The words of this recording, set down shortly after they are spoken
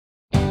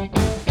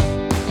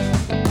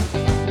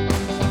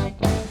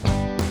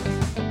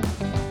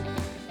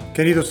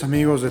Queridos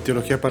amigos de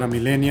Teología para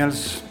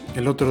Millennials,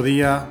 el otro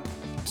día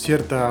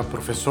cierta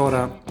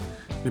profesora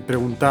me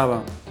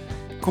preguntaba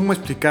cómo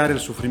explicar el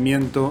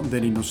sufrimiento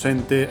del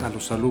inocente a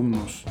los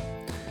alumnos.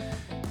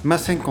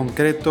 Más en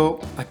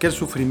concreto, aquel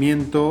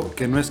sufrimiento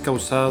que no es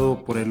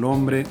causado por el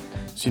hombre,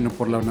 sino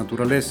por la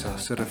naturaleza.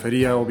 Se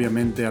refería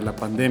obviamente a la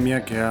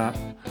pandemia que ha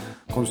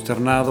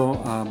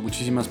consternado a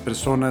muchísimas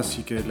personas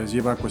y que les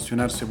lleva a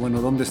cuestionarse,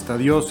 bueno, ¿dónde está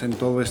Dios en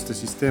todo este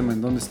sistema?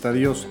 ¿En dónde está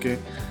Dios?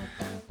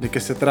 ¿De qué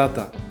se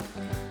trata?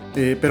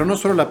 Pero no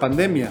solo la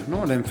pandemia,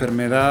 ¿no? La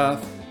enfermedad,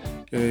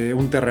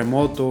 un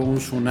terremoto, un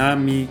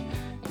tsunami,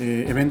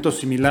 eventos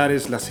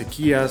similares, las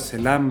sequías,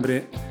 el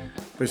hambre,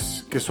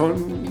 pues que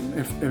son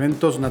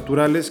eventos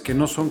naturales que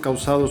no son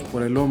causados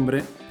por el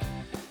hombre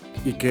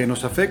y que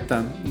nos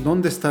afectan.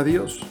 ¿Dónde está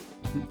Dios?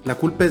 ¿La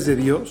culpa es de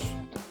Dios?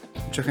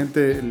 Mucha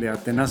gente le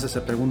atenaza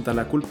esa pregunta,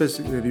 ¿la culpa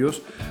es de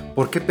Dios?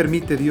 ¿Por qué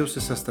permite Dios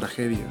esas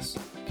tragedias?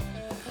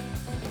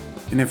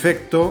 En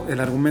efecto, el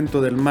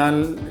argumento del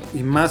mal,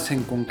 y más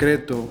en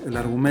concreto el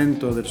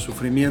argumento del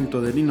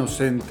sufrimiento del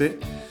inocente,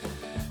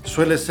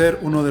 suele ser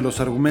uno de los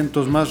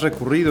argumentos más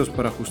recurridos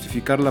para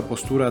justificar la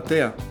postura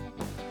atea.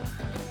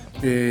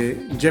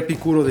 Ya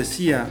Epicuro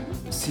decía,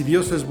 si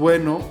Dios es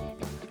bueno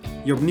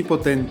y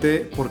omnipotente,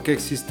 ¿por qué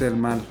existe el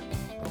mal?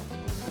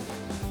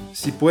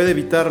 Si puede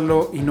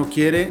evitarlo y no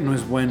quiere, no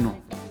es bueno.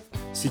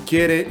 Si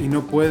quiere y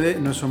no puede,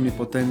 no es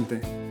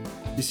omnipotente.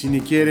 Y si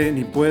ni quiere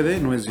ni puede,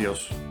 no es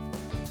Dios.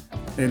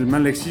 El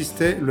mal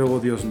existe, luego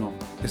Dios no.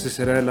 Ese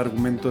será el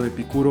argumento de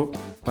Epicuro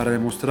para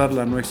demostrar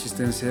la no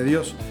existencia de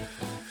Dios.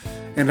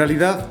 En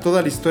realidad,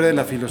 toda la historia de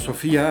la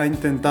filosofía ha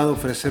intentado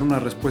ofrecer una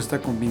respuesta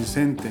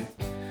convincente.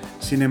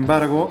 Sin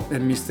embargo,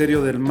 el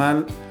misterio del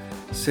mal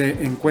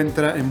se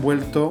encuentra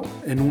envuelto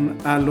en un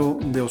halo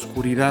de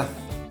oscuridad.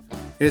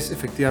 Es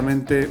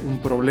efectivamente un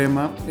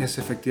problema, es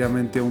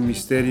efectivamente un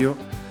misterio,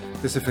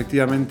 es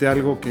efectivamente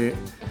algo que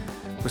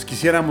pues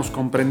quisiéramos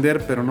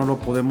comprender, pero no lo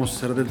podemos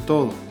hacer del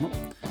todo, ¿no?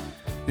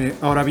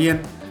 Ahora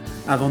bien,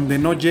 a donde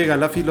no llega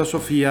la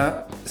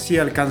filosofía, sí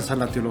alcanza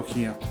la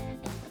teología.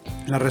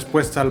 La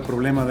respuesta al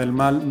problema del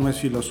mal no es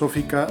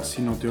filosófica,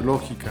 sino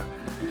teológica.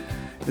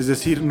 Es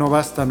decir, no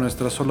basta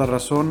nuestra sola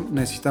razón,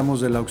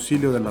 necesitamos del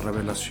auxilio de la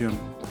revelación.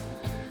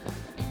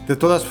 De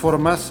todas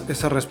formas,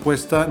 esa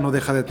respuesta no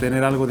deja de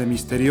tener algo de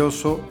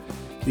misterioso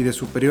y de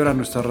superior a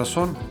nuestra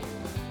razón.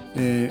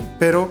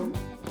 Pero,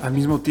 al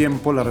mismo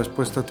tiempo, la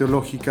respuesta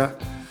teológica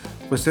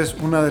pues es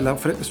una de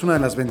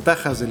las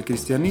ventajas del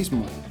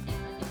cristianismo,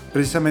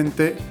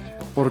 precisamente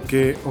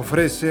porque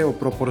ofrece o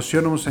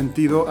proporciona un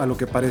sentido a lo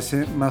que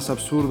parece más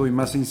absurdo y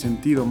más sin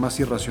sentido, más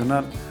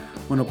irracional.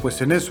 Bueno,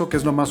 pues en eso, que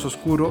es lo más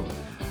oscuro,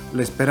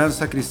 la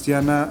esperanza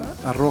cristiana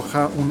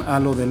arroja un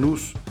halo de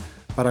luz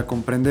para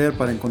comprender,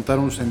 para encontrar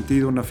un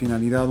sentido, una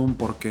finalidad, un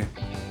porqué.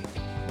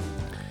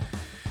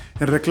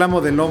 El reclamo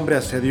del hombre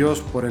hacia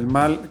Dios por el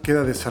mal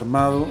queda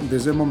desarmado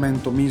desde el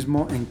momento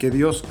mismo en que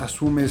Dios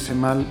asume ese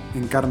mal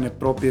en carne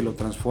propia y lo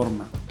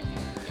transforma.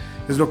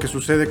 Es lo que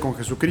sucede con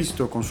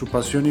Jesucristo, con su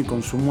pasión y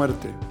con su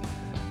muerte.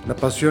 La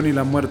pasión y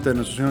la muerte de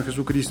nuestro Señor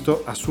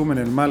Jesucristo asumen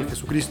el mal.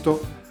 Jesucristo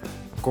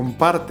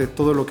comparte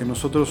todo lo que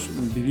nosotros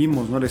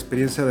vivimos, ¿no? La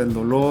experiencia del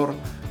dolor,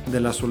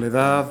 de la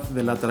soledad,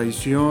 de la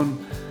traición,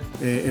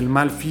 el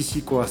mal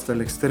físico hasta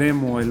el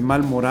extremo, el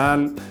mal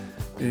moral,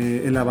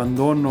 el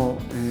abandono,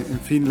 en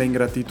fin, la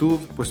ingratitud,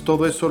 pues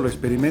todo eso lo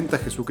experimenta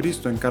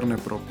Jesucristo en carne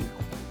propia,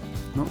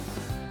 ¿no?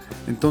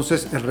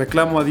 Entonces el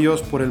reclamo a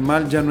Dios por el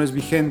mal ya no es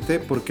vigente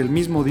porque el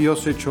mismo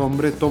Dios hecho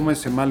hombre toma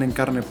ese mal en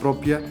carne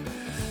propia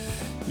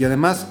y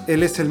además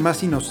Él es el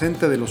más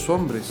inocente de los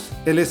hombres,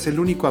 Él es el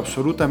único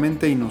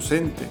absolutamente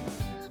inocente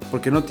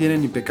porque no tiene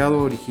ni pecado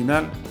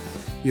original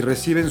y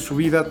recibe en su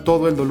vida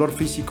todo el dolor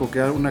físico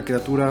que una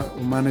criatura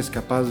humana es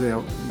capaz de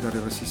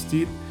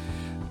resistir,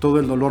 todo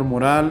el dolor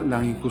moral,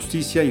 la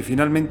injusticia y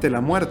finalmente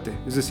la muerte.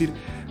 Es decir,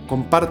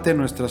 comparte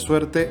nuestra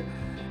suerte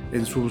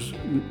en sus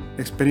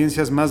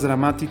experiencias más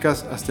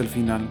dramáticas hasta el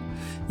final.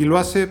 Y lo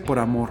hace por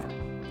amor,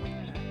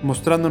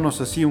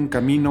 mostrándonos así un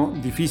camino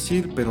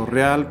difícil, pero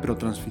real, pero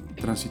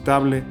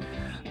transitable,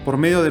 por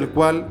medio del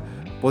cual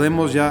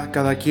podemos ya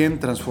cada quien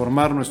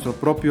transformar nuestro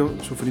propio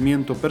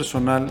sufrimiento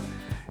personal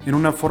en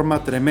una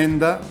forma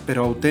tremenda,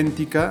 pero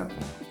auténtica,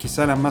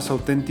 quizá la más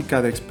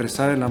auténtica de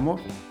expresar el amor.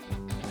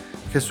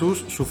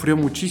 Jesús sufrió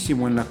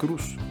muchísimo en la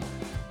cruz,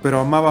 pero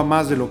amaba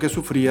más de lo que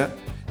sufría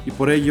y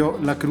por ello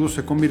la cruz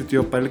se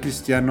convirtió para el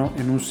cristiano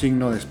en un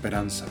signo de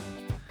esperanza.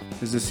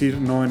 Es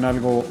decir, no en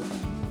algo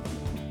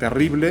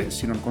terrible,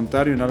 sino al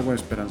contrario, en algo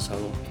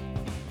esperanzador.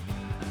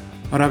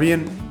 Ahora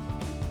bien,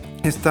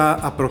 esta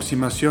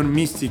aproximación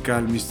mística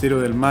al misterio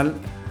del mal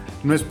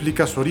no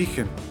explica su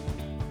origen.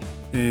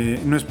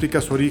 No explica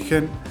su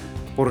origen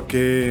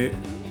porque,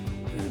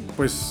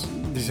 pues,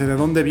 dice, ¿de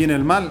dónde viene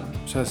el mal?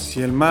 O sea,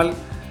 si el mal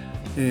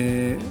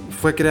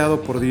fue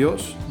creado por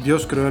Dios,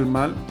 Dios creó el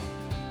mal.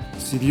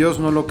 Si Dios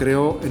no lo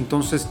creó,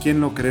 entonces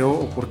 ¿quién lo creó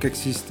o por qué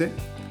existe?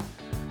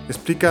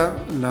 Explica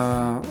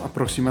la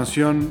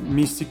aproximación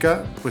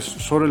mística, pues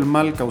solo el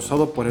mal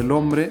causado por el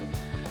hombre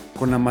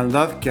con la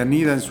maldad que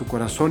anida en su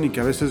corazón y que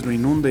a veces lo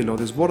inunda y lo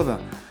desborda.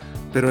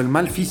 Pero el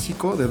mal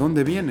físico, ¿de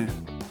dónde viene?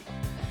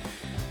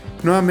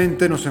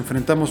 Nuevamente nos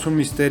enfrentamos a un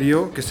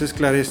misterio que se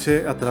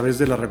esclarece a través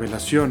de la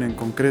revelación, en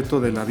concreto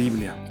de la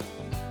Biblia.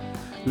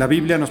 La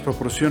Biblia nos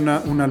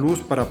proporciona una luz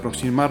para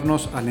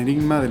aproximarnos al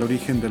enigma del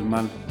origen del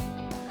mal.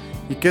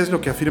 ¿Y qué es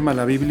lo que afirma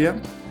la Biblia?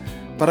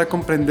 Para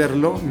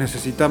comprenderlo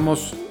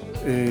necesitamos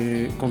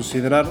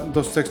considerar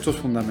dos textos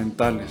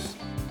fundamentales,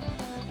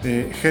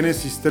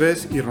 Génesis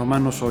 3 y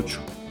Romanos 8,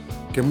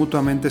 que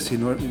mutuamente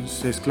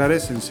se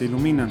esclarecen, se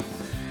iluminan.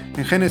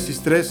 En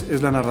Génesis 3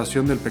 es la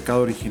narración del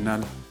pecado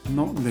original,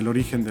 no del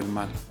origen del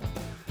mal.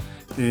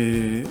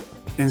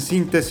 En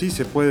síntesis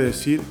se puede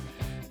decir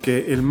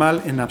que el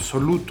mal en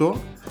absoluto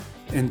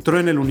entró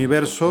en el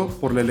universo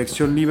por la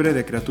elección libre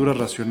de criaturas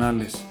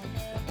racionales,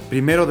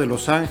 primero de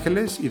los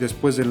ángeles y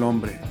después del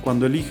hombre,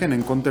 cuando eligen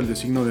en contra del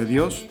designio de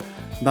Dios,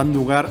 dan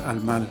lugar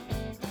al mal.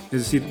 Es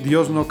decir,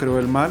 Dios no creó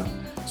el mal,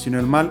 sino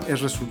el mal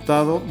es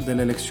resultado de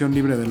la elección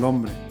libre del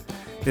hombre.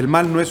 El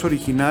mal no es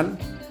original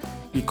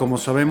y, como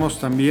sabemos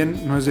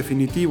también, no es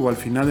definitivo. Al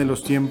final de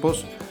los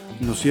tiempos,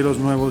 en los cielos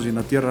nuevos y en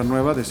la tierra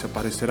nueva,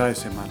 desaparecerá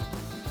ese mal.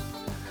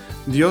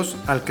 Dios,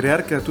 al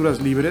crear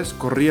criaturas libres,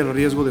 corría el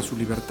riesgo de su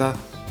libertad,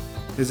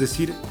 es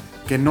decir,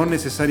 que no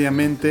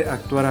necesariamente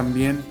actuaran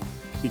bien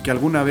y que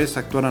alguna vez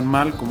actuaran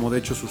mal, como de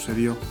hecho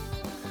sucedió.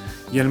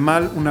 Y el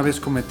mal, una vez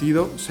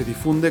cometido, se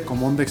difunde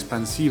como onda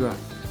expansiva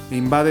e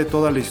invade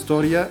toda la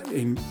historia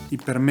y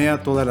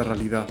permea toda la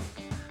realidad.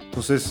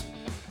 Entonces,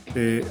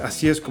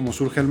 así es como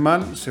surge el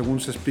mal,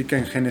 según se explica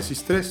en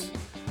Génesis 3.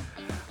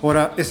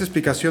 Ahora, esa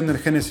explicación del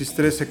Génesis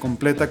 3 se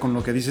completa con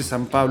lo que dice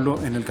San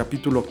Pablo en el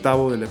capítulo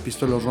 8 de la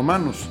Epístola a los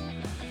Romanos,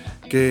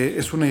 que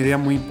es una idea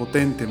muy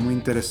potente, muy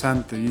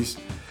interesante, y es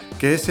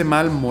que ese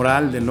mal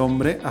moral del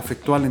hombre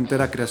afectó a la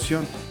entera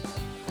creación.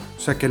 O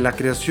sea, que la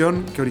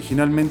creación, que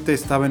originalmente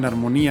estaba en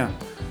armonía,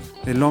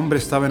 el hombre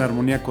estaba en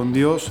armonía con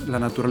Dios, la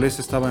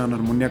naturaleza estaba en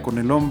armonía con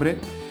el hombre,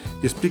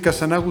 y explica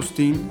San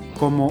Agustín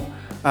cómo,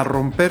 al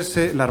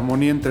romperse la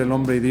armonía entre el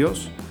hombre y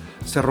Dios,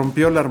 se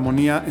rompió la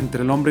armonía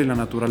entre el hombre y la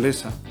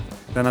naturaleza.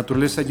 La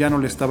naturaleza ya no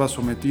le estaba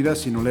sometida,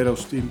 sino le era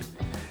hostil.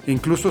 E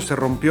incluso se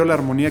rompió la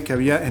armonía que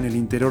había en el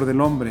interior del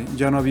hombre.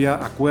 Ya no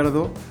había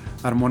acuerdo,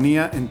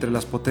 armonía entre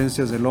las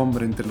potencias del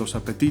hombre, entre los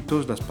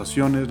apetitos, las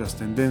pasiones, las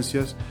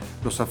tendencias,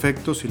 los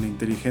afectos y la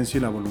inteligencia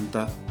y la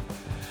voluntad.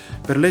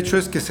 Pero el hecho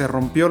es que se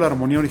rompió la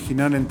armonía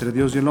original entre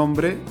Dios y el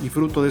hombre, y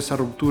fruto de esa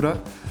ruptura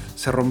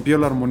se rompió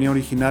la armonía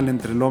original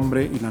entre el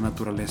hombre y la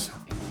naturaleza.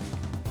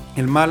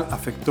 El mal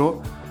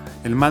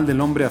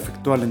del hombre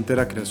afectó a la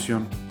entera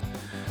creación.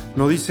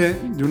 Lo dice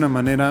de una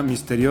manera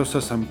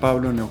misteriosa San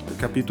Pablo en el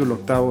capítulo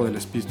 8 de la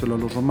Epístola a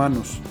los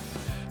Romanos.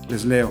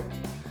 Les leo: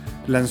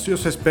 la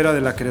ansiosa espera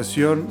de la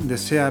creación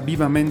desea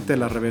vivamente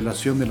la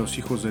revelación de los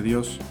hijos de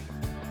Dios.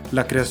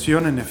 La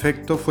creación, en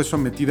efecto, fue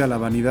sometida a la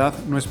vanidad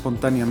no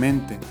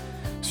espontáneamente,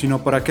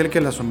 sino por aquel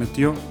que la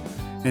sometió,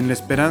 en la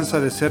esperanza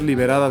de ser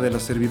liberada de la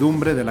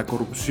servidumbre de la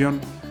corrupción.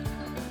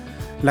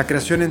 La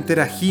creación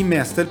entera gime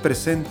hasta el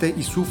presente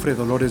y sufre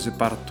dolores de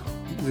parto.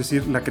 Es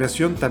decir, la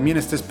creación también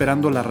está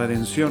esperando la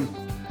redención.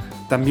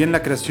 También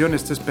la creación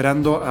está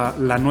esperando a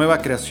la nueva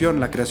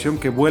creación, la creación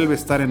que vuelve a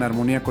estar en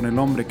armonía con el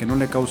hombre, que no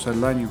le causa el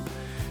daño,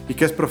 y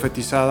que es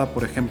profetizada,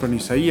 por ejemplo, en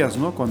Isaías,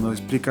 ¿no? Cuando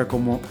explica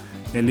cómo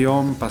el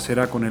león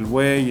paseará con el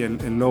buey,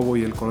 el lobo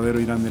y el cordero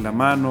irán de la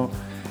mano,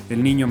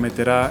 el niño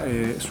meterá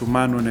su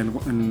mano en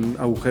el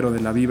agujero de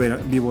la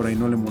víbora y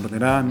no le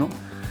morderá, ¿no?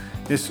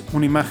 Es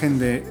una imagen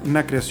de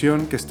una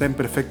creación que está en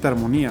perfecta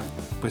armonía,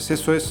 pues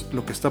eso es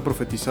lo que está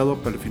profetizado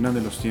para el final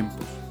de los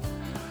tiempos.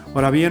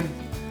 Ahora bien,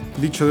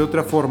 dicho de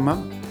otra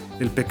forma,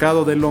 el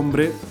pecado del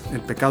hombre,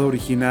 el pecado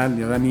original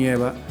de Adán y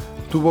Eva,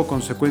 tuvo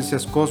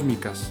consecuencias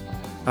cósmicas,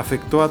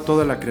 afectó a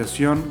toda la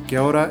creación que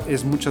ahora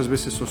es muchas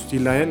veces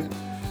hostil a él,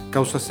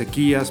 causa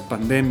sequías,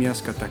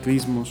 pandemias,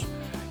 cataclismos,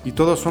 y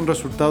todos son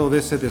resultado de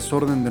ese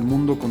desorden del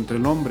mundo contra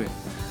el hombre,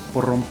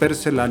 por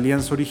romperse la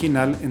alianza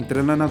original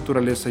entre la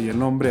naturaleza y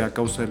el hombre a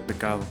causa del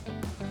pecado.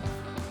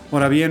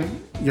 Ahora bien,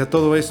 y a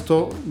todo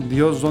esto,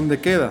 ¿Dios dónde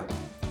queda?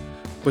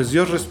 Pues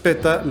Dios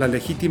respeta la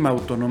legítima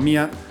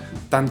autonomía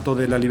tanto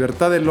de la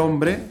libertad del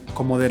hombre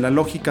como de la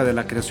lógica de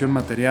la creación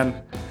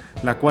material,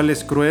 la cual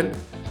es cruel,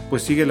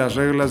 pues sigue las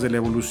reglas de la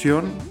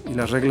evolución y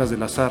las reglas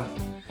del azar.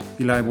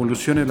 Y la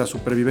evolución es la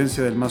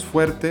supervivencia del más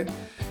fuerte,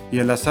 y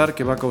el azar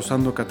que va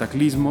causando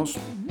cataclismos,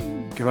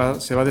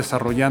 se va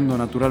desarrollando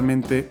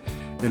naturalmente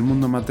el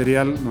mundo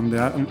material, donde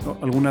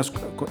algunas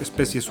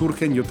especies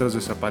surgen y otras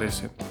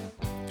desaparecen.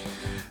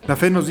 La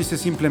fe nos dice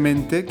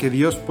simplemente que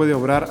Dios puede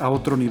obrar a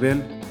otro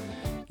nivel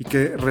y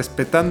que,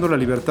 respetando la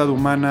libertad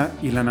humana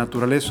y la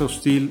naturaleza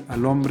hostil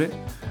al hombre,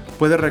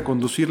 puede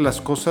reconducir las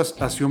cosas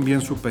hacia un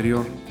bien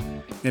superior,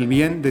 el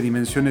bien de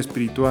dimensión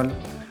espiritual,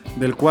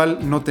 del cual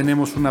no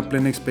tenemos una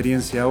plena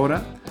experiencia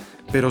ahora,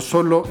 pero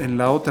solo en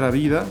la otra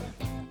vida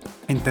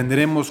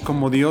entenderemos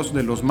cómo Dios,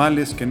 de los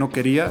males que no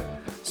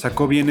quería,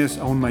 sacó bienes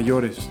aún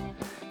mayores,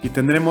 y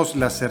tendremos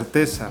la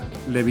certeza,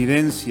 la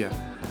evidencia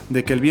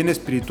de que el bien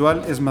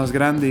espiritual es más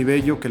grande y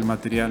bello que el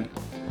material.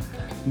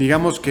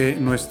 Digamos que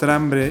nuestra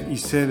hambre y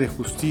sed de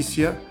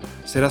justicia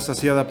será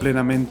saciada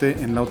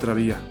plenamente en la otra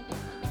vida.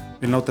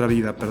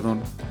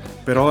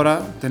 Pero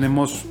ahora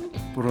tenemos,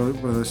 por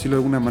decirlo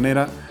de alguna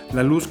manera,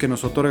 la luz que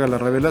nos otorga la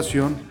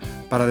revelación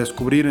para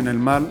descubrir en el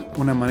mal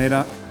una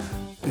manera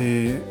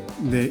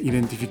de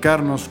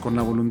identificarnos con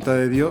la voluntad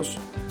de Dios,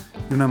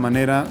 una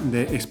manera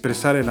de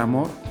expresar el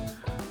amor,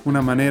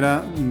 una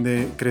manera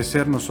de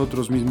crecer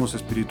nosotros mismos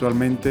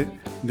espiritualmente,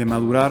 de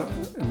madurar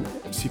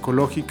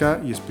psicológica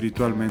y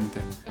espiritualmente.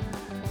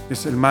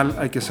 Es el mal,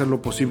 hay que hacer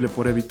lo posible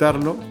por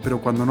evitarlo,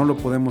 pero cuando no lo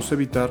podemos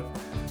evitar,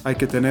 hay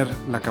que tener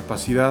la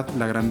capacidad,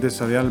 la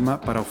grandeza de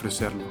alma para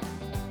ofrecerlo.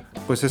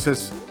 Pues ese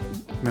es,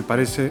 me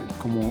parece,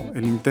 como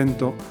el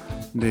intento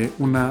de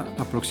una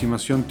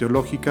aproximación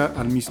teológica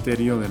al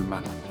misterio del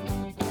mal.